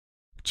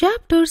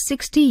Chapter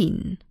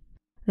 16.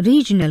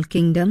 Regional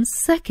Kingdoms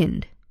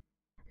 2nd.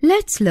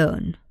 Let's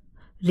learn.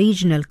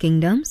 Regional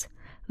Kingdoms,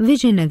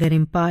 Vijayanagar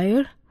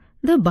Empire,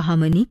 the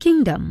Bahmani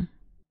Kingdom.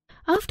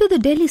 After the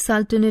Delhi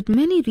Sultanate,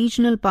 many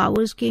regional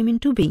powers came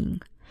into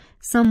being.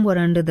 Some were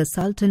under the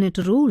Sultanate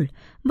rule,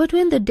 but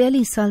when the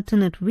Delhi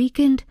Sultanate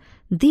weakened,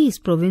 these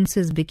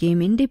provinces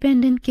became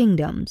independent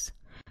kingdoms.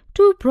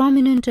 Two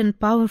prominent and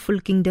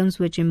powerful kingdoms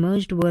which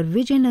emerged were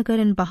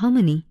Vijayanagar and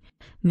Bahmani.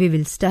 We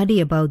will study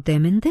about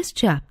them in this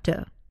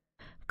chapter.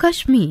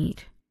 Kashmir.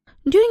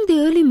 During the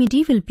early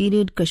medieval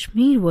period,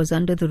 Kashmir was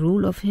under the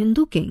rule of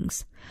Hindu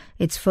kings.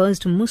 Its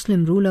first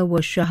Muslim ruler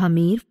was Shah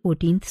Mir,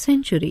 14th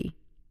century.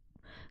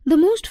 The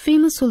most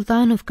famous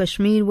Sultan of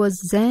Kashmir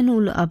was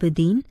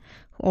Zain-ul-Abidin,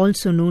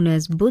 also known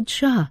as Budh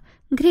Shah,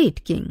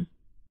 Great King.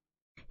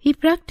 He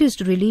practiced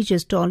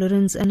religious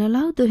tolerance and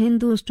allowed the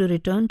Hindus to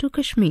return to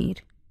Kashmir.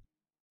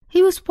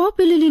 He was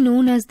popularly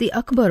known as the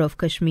Akbar of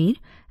Kashmir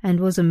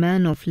and was a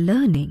man of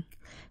learning.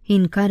 He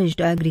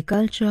encouraged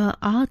agriculture,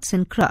 arts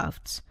and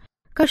crafts.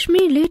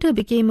 Kashmir later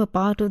became a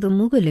part of the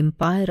Mughal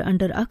Empire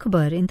under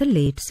Akbar in the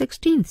late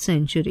 16th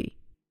century.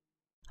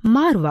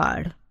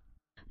 Marwar.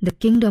 The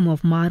kingdom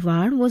of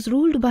Marwar was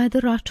ruled by the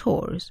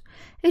Rathors.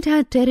 It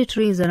had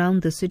territories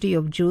around the city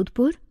of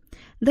Jodhpur.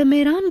 The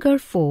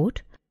Mehrangarh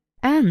fort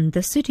and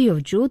the city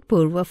of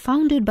Jodhpur were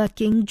founded by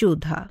King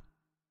Jodha.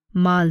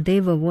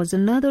 Maldeva was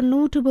another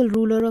notable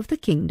ruler of the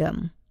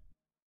kingdom.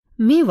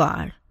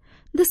 Mewar.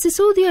 The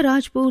Sisodia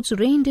Rajputs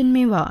reigned in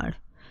Mewar.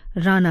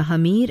 Rana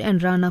Hamir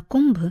and Rana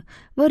Kumbh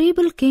were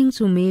able kings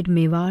who made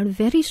Mewar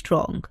very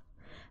strong.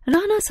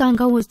 Rana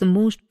Sanga was the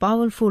most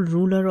powerful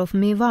ruler of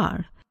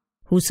Mewar,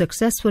 who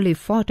successfully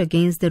fought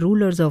against the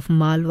rulers of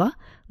Malwa,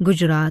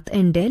 Gujarat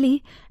and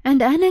Delhi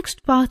and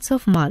annexed parts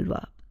of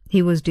Malwa.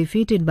 He was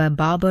defeated by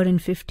Babur in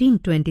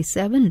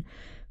 1527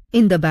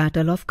 in the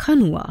Battle of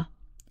Khanua.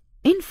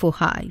 Info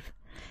Hive.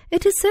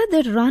 It is said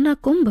that Rana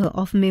Kumbh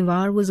of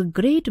Mewar was a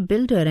great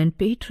builder and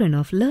patron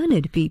of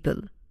learned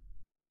people.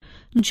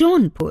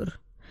 Jaunpur.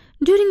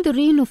 During the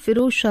reign of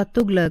Firoz Shah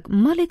Tughlaq,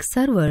 Malik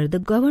Sarwar, the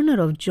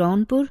governor of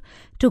Jaunpur,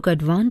 took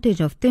advantage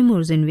of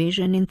Timur's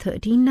invasion in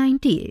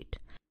 1398.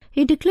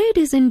 He declared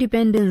his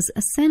independence,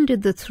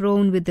 ascended the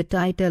throne with the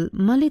title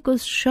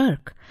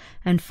Malik-us-Sharq,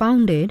 and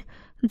founded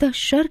the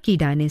Sharqi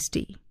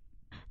dynasty.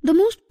 The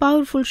most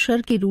powerful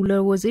Sharqi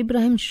ruler was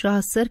Ibrahim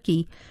Shah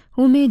Sarki,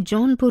 who made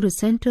Jaunpur a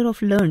center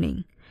of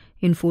learning.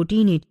 In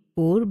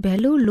 1484,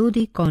 Behlo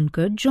Lodi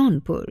conquered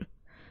Jaunpur.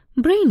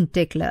 Brain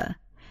Tickler.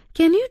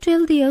 Can you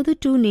tell the other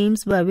two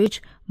names by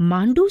which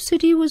Mandu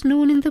city was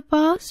known in the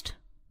past?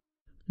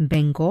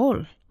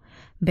 Bengal.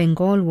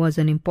 Bengal was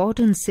an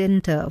important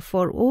center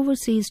for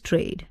overseas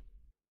trade.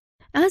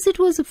 As it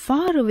was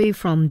far away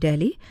from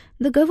Delhi,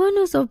 the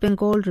governors of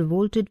Bengal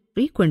revolted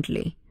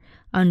frequently.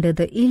 Under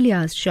the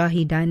Ilyas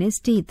Shahi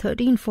dynasty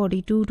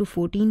 1342 to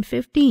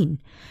 1415,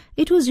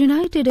 it was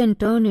united and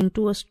turned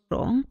into a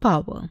strong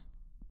power.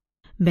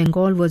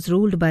 Bengal was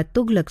ruled by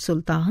Tughlaq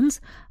sultans,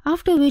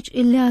 after which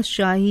Ilyas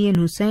Shahi and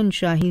Hussain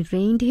Shahi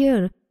reigned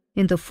here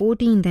in the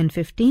 14th and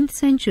 15th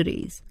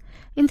centuries.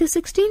 In the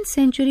 16th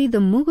century, the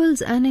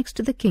Mughals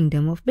annexed the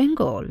kingdom of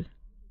Bengal.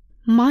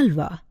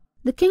 Malwa.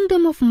 The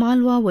kingdom of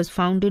Malwa was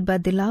founded by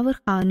Dilawar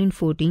Khan in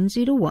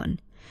 1401.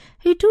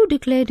 He too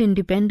declared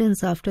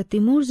independence after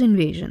Timur's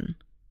invasion.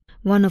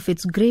 One of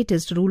its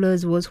greatest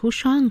rulers was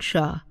Hushang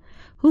Shah,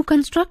 who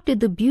constructed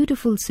the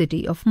beautiful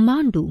city of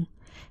Mandu.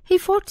 He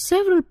fought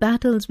several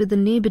battles with the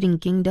neighboring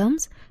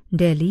kingdoms,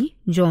 Delhi,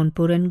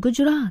 Jaunpur and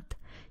Gujarat.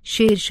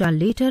 Sher Shah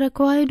later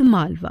acquired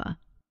Malwa.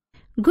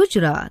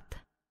 Gujarat.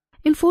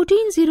 In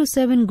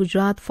 1407,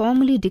 Gujarat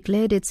formally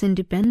declared its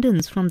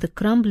independence from the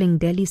crumbling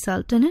Delhi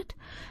Sultanate,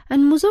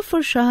 and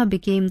Muzaffar Shah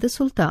became the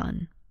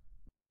Sultan.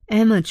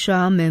 Ahmad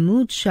Shah,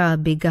 Mahmud Shah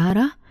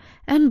Bigara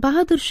and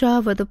Bahadur Shah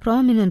were the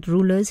prominent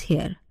rulers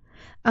here.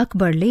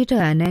 Akbar later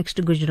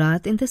annexed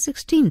Gujarat in the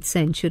 16th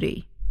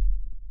century.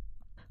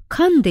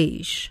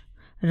 Khandesh.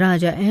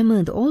 Raja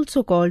Ahmad,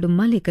 also called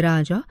Malik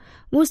Raja,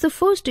 was the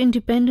first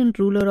independent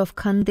ruler of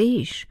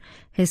Khandesh.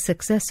 His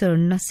successor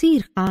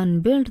Nasir Khan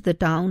built the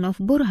town of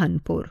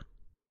Burhanpur.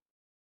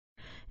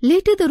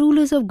 Later the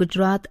rulers of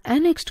Gujarat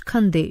annexed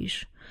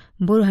Khandesh.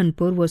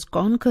 Burhanpur was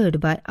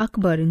conquered by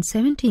Akbar in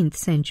 17th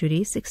century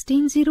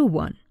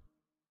 1601.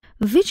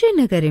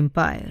 Vijayanagar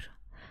Empire.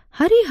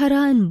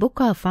 Harihara and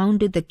Bukka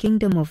founded the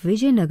kingdom of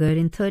Vijayanagar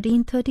in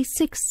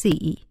 1336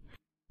 CE.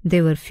 They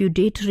were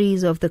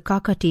feudatories of the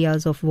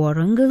Kakatiyas of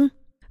Warangal.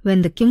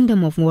 When the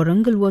kingdom of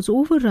Warangal was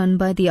overrun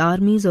by the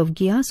armies of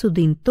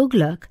Ghiyasuddin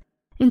Tughlaq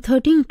in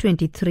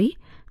 1323,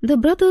 the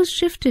brothers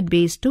shifted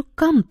base to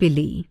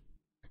Kampili.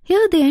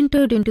 Here they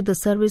entered into the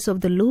service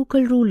of the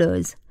local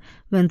rulers.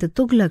 When the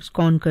Tughlaqs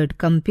conquered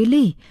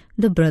Kampili,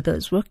 the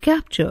brothers were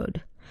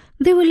captured.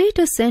 They were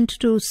later sent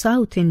to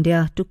South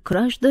India to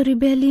crush the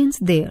rebellions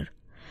there.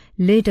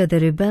 Later they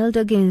rebelled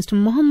against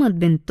Muhammad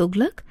bin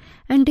Tughlaq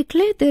and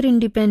declared their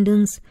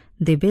independence.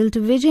 They built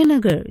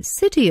Vijayanagar,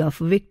 city of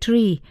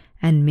victory,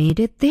 and made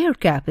it their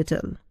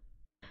capital.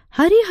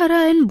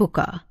 Harihara and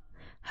Bukka.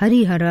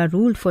 Harihara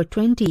ruled for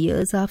 20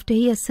 years after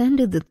he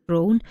ascended the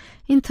throne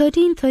in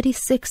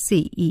 1336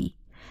 CE.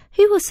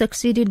 He was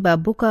succeeded by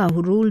Bukka,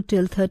 who ruled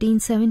till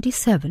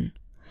 1377.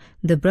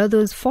 The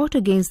brothers fought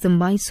against the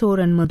Mysore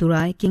and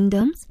Madurai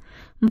kingdoms.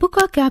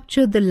 Bukka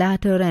captured the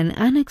latter and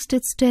annexed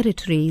its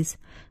territories.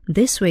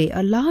 This way,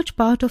 a large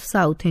part of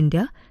South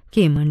India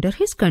came under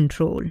his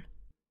control.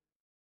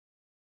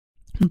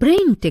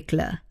 Brain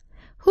tickler.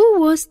 Who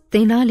was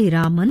Tenali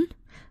Raman?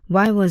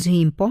 Why was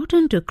he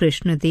important to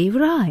Krishna Dev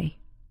Rai?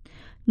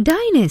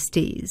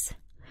 Dynasties.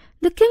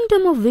 The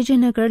kingdom of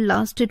Vijayanagar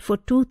lasted for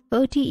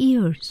 230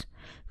 years.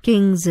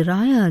 Kings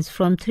Rayas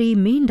from 3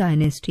 main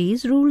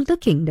dynasties ruled the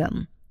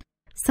kingdom.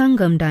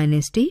 Sangam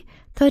dynasty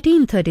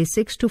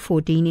 1336 to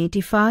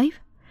 1485,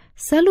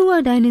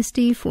 Saluva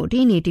dynasty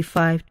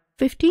 1485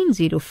 to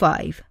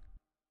 1505,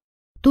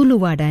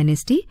 Tuluva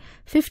dynasty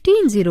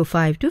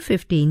 1505 to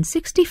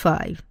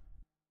 1565.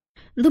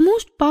 The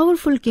most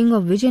powerful king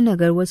of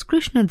Vijayanagar was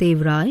Krishna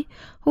Dev Rai,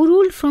 who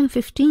ruled from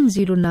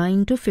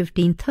 1509 to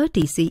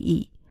 1530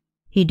 CE.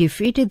 He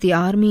defeated the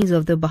armies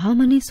of the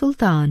Bahmani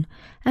Sultan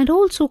and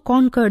also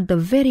conquered the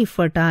very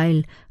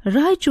fertile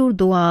Raichur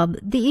Doab,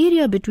 the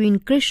area between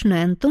Krishna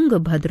and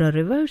Tungabhadra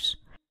rivers.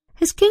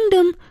 His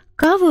kingdom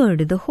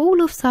covered the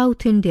whole of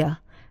South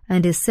India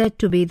and is said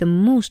to be the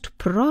most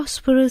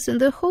prosperous in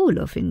the whole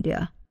of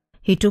India.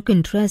 He took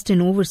interest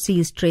in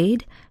overseas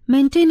trade,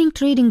 maintaining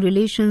trading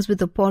relations with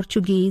the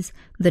Portuguese,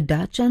 the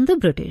Dutch and the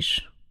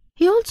British.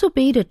 He also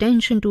paid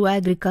attention to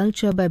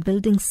agriculture by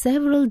building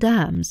several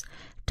dams,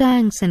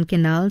 tanks and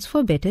canals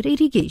for better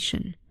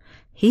irrigation.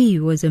 He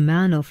was a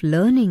man of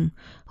learning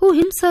who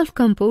himself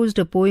composed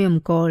a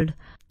poem called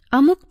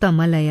Amukta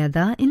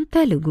Malayada in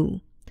Telugu.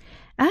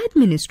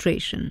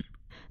 Administration.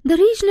 The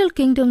regional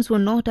kingdoms were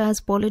not as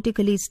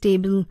politically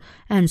stable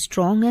and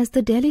strong as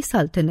the Delhi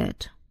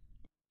Sultanate.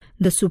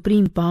 The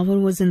supreme power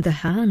was in the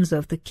hands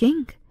of the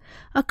king.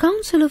 A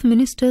council of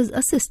ministers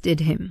assisted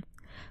him.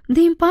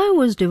 The empire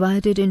was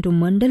divided into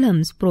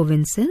mandalams,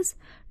 provinces,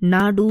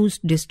 nadus,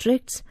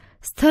 districts,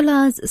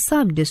 sthalas,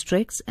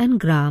 sub-districts and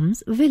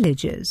grams,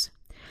 villages.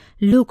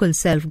 Local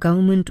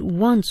self-government,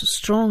 once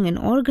strong and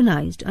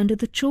organized under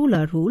the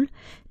Chola rule,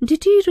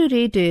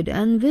 deteriorated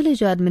and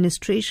village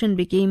administration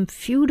became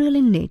feudal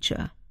in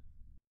nature.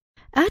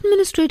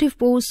 Administrative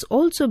posts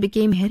also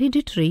became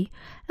hereditary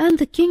and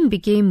the king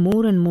became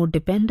more and more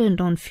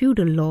dependent on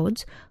feudal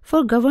lords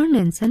for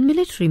governance and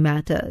military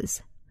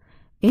matters.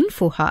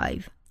 Info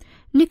Hive.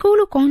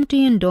 Niccolo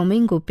Conti and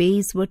Domingo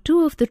Pace were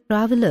 2 of the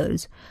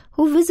travelers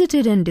who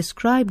visited and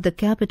described the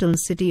capital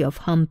city of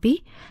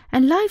Hampi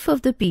and life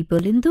of the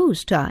people in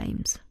those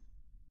times.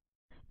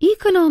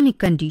 Economic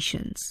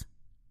conditions.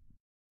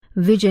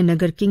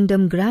 Vijayanagar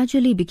kingdom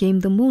gradually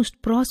became the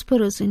most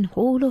prosperous in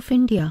whole of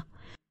India.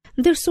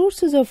 Their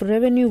sources of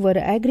revenue were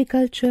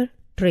agriculture,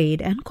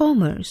 trade and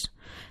commerce.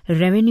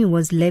 Revenue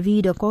was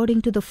levied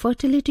according to the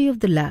fertility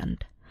of the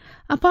land.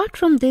 Apart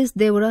from this,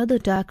 there were other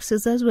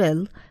taxes as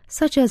well,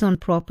 such as on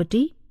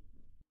property,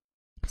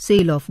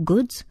 sale of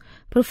goods,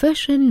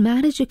 profession,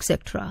 marriage,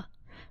 etc.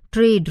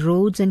 Trade,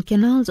 roads and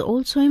canals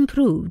also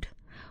improved.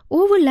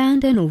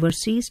 Overland and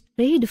overseas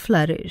trade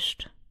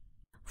flourished.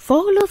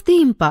 Fall of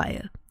the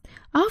empire.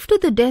 After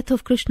the death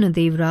of Krishna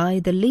Dev Rai,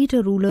 the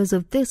later rulers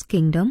of this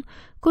kingdom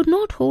could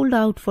not hold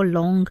out for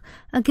long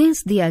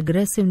against the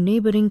aggressive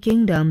neighboring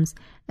kingdoms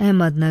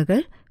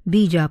Ahmednagar,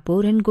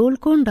 Bijapur and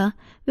Golconda,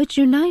 which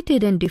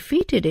united and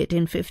defeated it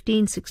in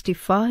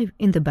 1565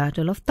 in the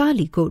Battle of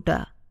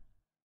Talikota.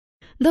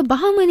 The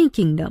Bahmani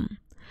Kingdom.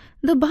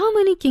 The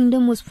Bahmani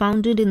Kingdom was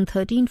founded in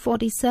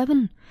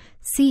 1347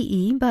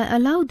 CE by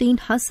Alauddin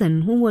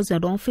Hassan, who was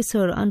an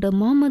officer under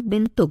Muhammad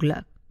bin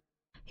Tughlaq.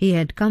 He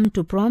had come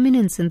to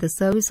prominence in the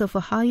service of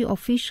a high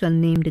official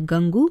named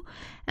Gangu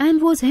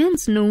and was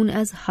hence known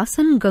as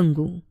Hassan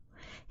Gangu.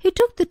 He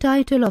took the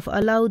title of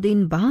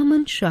Alauddin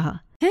Bahman Shah,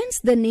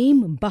 hence the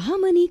name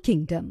Bahmani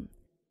Kingdom.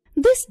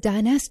 This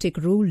dynastic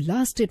rule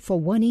lasted for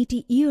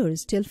 180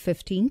 years till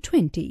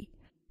 1520.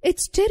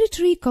 Its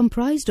territory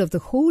comprised of the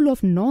whole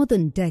of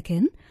northern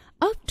Deccan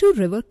up to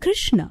river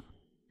Krishna.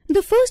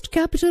 The first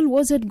capital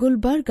was at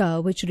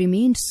Gulbarga, which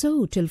remained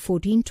so till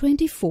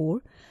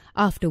 1424,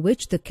 after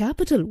which the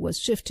capital was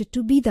shifted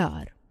to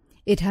Bidar.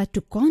 It had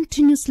to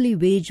continuously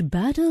wage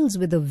battles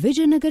with the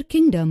Vijayanagar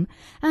kingdom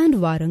and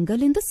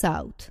Warangal in the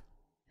south.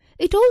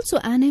 It also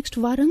annexed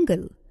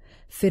Warangal.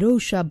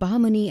 Firoz Shah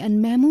Bahmani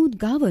and Mahmud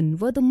Gawan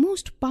were the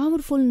most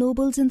powerful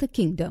nobles in the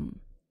kingdom.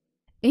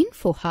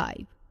 Info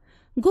Hive.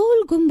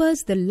 Gol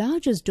Gumbaz, the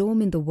largest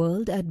dome in the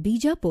world at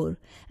Bijapur,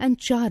 and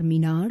Char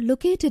Minar,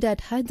 located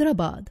at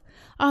Hyderabad,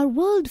 are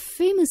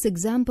world-famous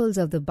examples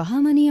of the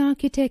Bahmani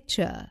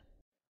architecture.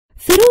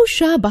 Firoz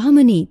Shah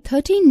Bahmani,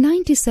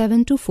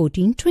 1397 to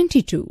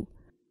 1422.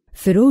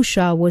 Firoz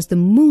Shah was the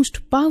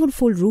most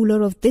powerful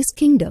ruler of this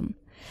kingdom.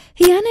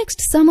 He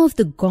annexed some of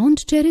the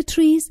Gond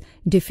territories,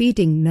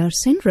 defeating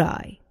Narsin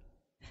Rai.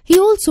 He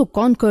also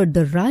conquered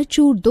the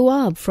Raichur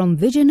Doab from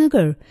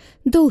Vijayanagar,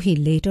 though he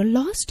later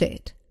lost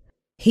it.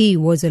 He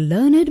was a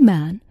learned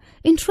man,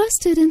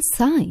 interested in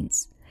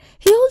science.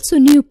 He also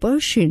knew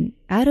Persian,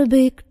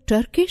 Arabic,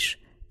 Turkish,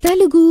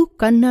 Telugu,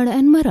 Kannada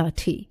and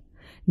Marathi.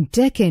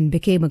 Deccan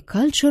became a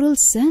cultural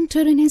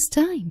center in his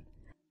time.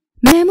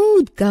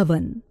 Mahmud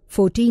Gavan,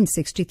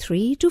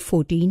 1463 to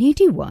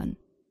 1481.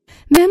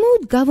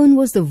 Mahmud Gavan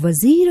was the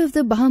Wazir of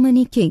the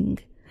Bahmani king,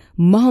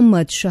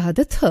 Muhammad Shah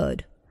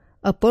III.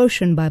 A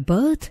Persian by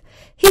birth,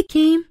 he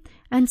came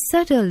and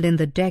settled in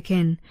the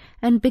Deccan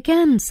and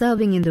began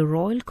serving in the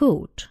royal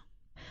court.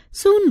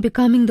 Soon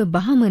becoming the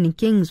Bahmani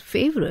king's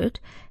favorite,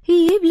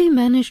 he ably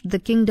managed the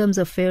kingdom's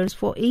affairs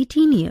for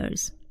 18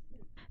 years,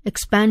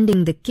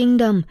 expanding the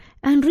kingdom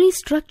and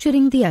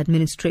restructuring the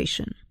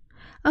administration.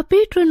 A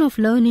patron of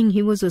learning,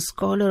 he was a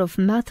scholar of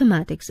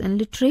mathematics and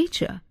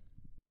literature.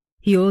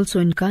 He also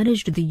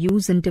encouraged the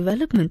use and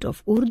development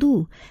of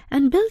Urdu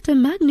and built a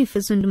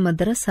magnificent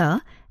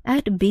madrasa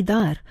at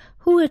Bidar,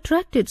 who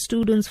attracted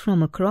students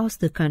from across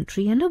the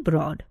country and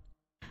abroad.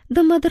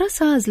 The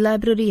madrasa's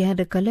library had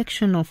a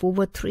collection of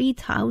over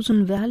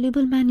 3,000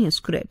 valuable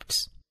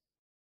manuscripts.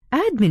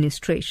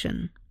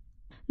 Administration.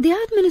 The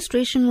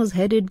administration was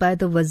headed by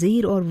the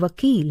Wazir or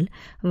Wakil,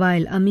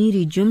 while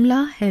Amiri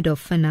Jumla, head of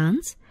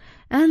finance,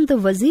 and the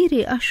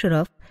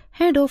Wazir-e-Ashraf,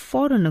 head of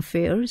foreign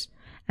affairs,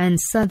 and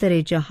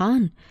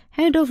Sadr-e-Jahan,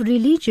 head of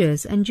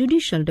religious and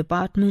judicial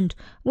department,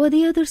 were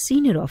the other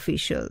senior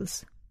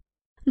officials.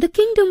 The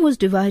kingdom was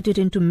divided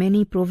into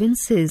many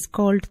provinces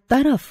called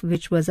Taraf,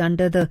 which was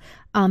under the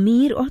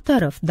Amir or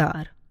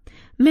Tarafdar.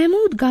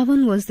 Mahmud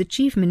Gavan was the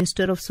chief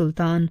minister of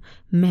Sultan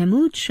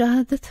Mahmud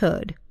Shah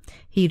III.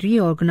 He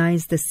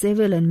reorganized the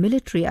civil and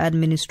military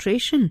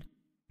administration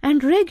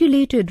and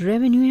regulated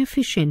revenue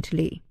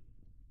efficiently.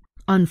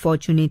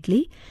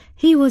 Unfortunately,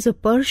 he was a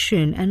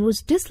Persian and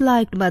was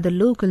disliked by the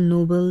local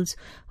nobles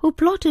who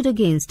plotted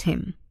against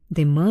him.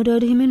 They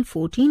murdered him in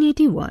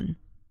 1481.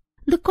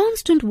 The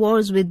constant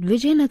wars with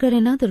Vijayanagar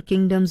and other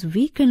kingdoms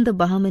weakened the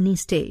Bahmani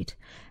state,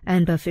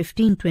 and by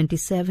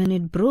 1527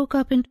 it broke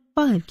up into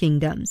 5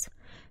 kingdoms: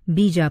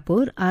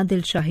 Bijapur,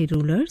 Adil Shahi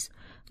rulers;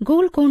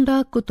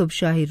 Golconda, Qutub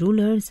Shahi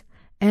rulers;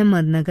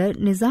 Ahmednagar,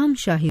 Nizam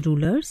Shahi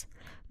rulers;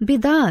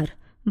 Bidar,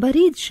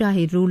 Barid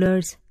Shahi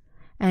rulers;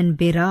 and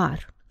Berar.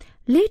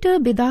 Later,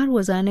 Bidar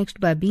was annexed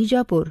by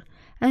Bijapur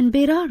and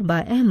Berar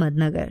by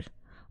Ahmednagar.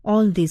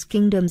 All these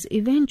kingdoms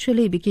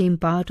eventually became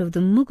part of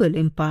the Mughal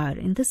Empire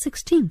in the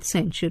 16th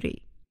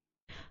century.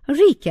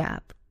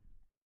 Recap.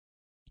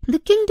 The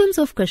kingdoms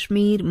of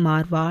Kashmir,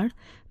 Marwar,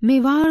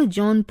 Mewar,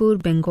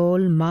 Jaunpur,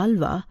 Bengal,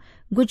 Malwa,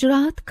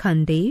 Gujarat,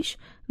 Khandesh,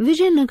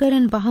 Vijayanagar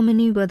and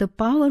Bahmani were the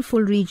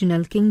powerful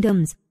regional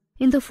kingdoms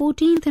in the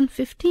 14th and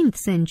 15th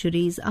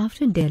centuries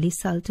after Delhi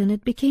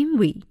Sultanate became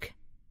weak.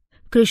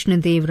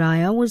 Krishnadev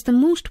Raya was the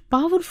most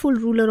powerful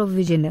ruler of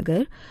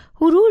Vijayanagar,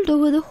 who ruled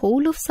over the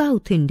whole of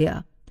South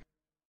India.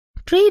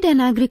 Trade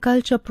and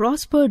agriculture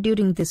prospered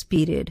during this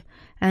period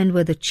and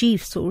were the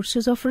chief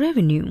sources of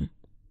revenue.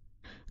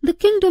 The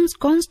kingdoms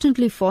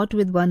constantly fought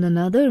with one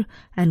another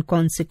and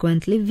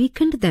consequently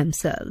weakened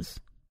themselves.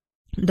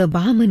 The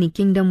Bahmani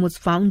kingdom was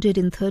founded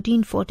in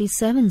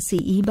 1347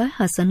 CE by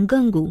Hassan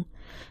Gangu.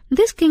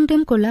 This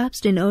kingdom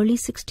collapsed in early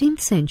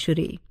 16th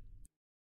century.